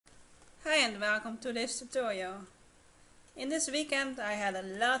and welcome to this tutorial. In this weekend I had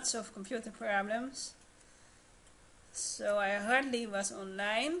lots of computer problems, so I hardly was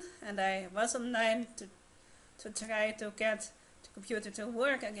online, and I was online to try to get the computer to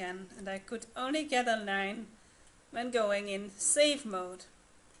work again, and I could only get online when going in save mode.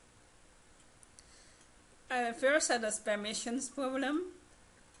 I first had a permissions problem,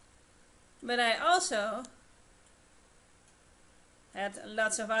 but I also had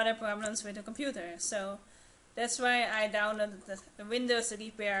lots of other problems with the computer, so that's why I downloaded the Windows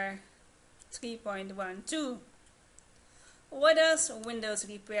Repair 3.1.2. What does Windows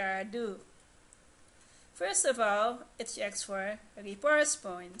Repair do? First of all, it checks for reparse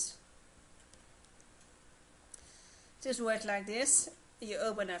points. This works like this. You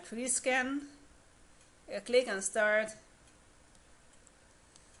open a 3scan, you click on Start,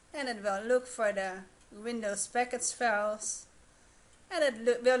 and it will look for the Windows package files, and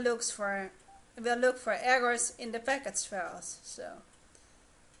it will look for errors in the package files. So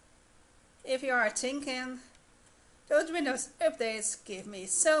if you are thinking, those Windows updates give me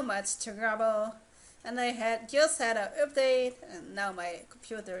so much trouble, and I just had an update and now my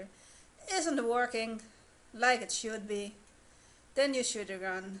computer isn't working like it should be, then you should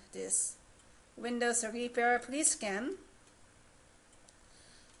run this Windows Repair Please Scan.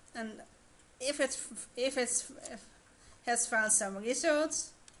 And if it has found some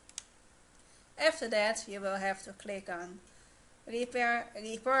results, after that you will have to click on Repair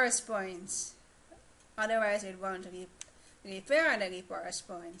Reparse Points, otherwise it won't repair the reparse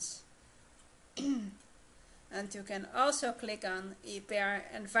points. And you can also click on Repair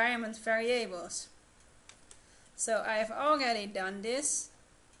Environment Variables. So I have already done this,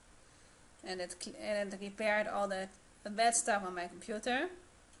 and it repaired all the bad stuff on my computer.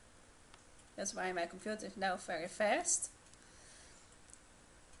 That's why my computer is now very fast.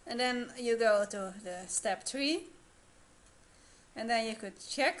 And then you go to the step 3, and then you could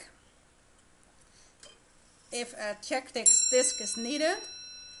check if a check disk is needed.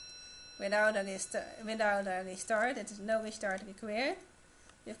 Without a restart, it is no restart required.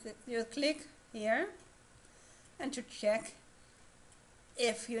 You click here, and to check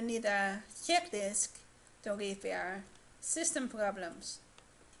if you need a check disk to repair system problems.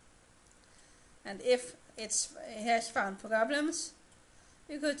 And if it has found problems,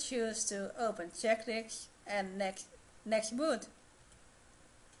 you could choose to open check disk and next boot.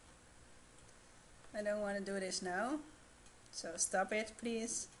 I don't want to do this now, so stop it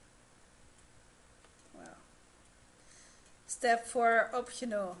please. Well, step 4,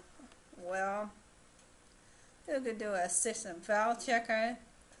 optional. Well, you could do a system file checker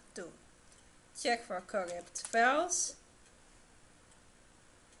to check for corrupt files.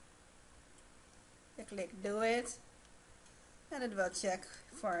 You click do it, and it will check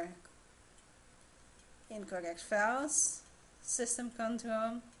for incorrect files, system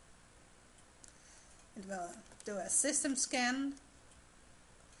control. It will do a system scan,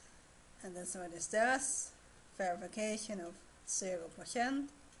 and that's what this does. Verification of 0%.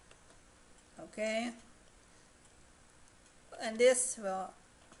 Okay. And this will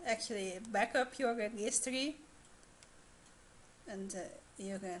actually back up your history, and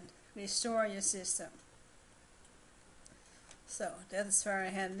you can restore your system. So that is very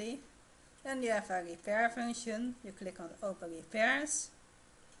handy. Then you have a repair function. You click on open repairs,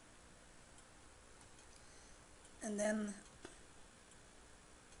 and then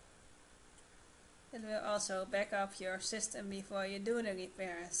it will also back up your system before you do the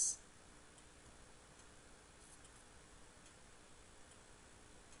repairs.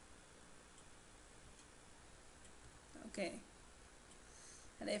 Okay.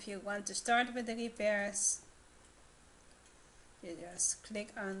 And if you want to start with the repairs, you just click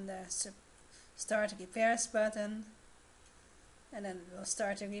on the Start Repairs button, and then it will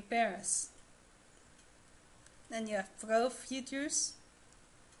start the repairs. Then you have Pro features.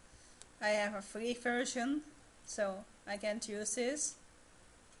 I have a free version, so I can't use this.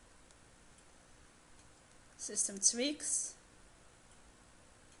 System tweaks.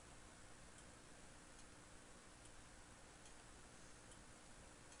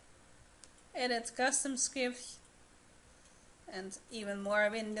 Edit custom scripts, and even more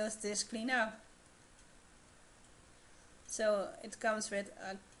Windows disk cleanup. So it comes with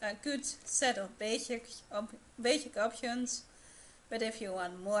a good set of basic options, but if you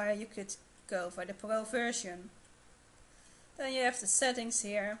want more, you could go for the Pro version. Then you have the settings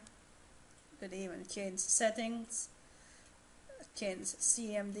here. You could even change the settings, change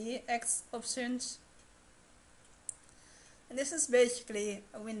CMD options. And this is basically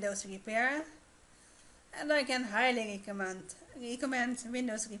a Windows Repair. And I can highly recommend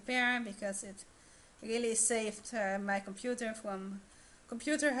Windows Repair, because it really saved my computer from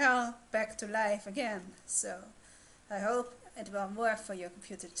computer hell back to life again. So I hope it will work for your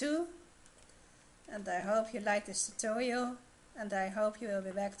computer too. And I hope you like this tutorial, and I hope you will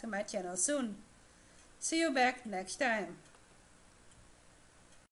be back to my channel soon. See you back next time.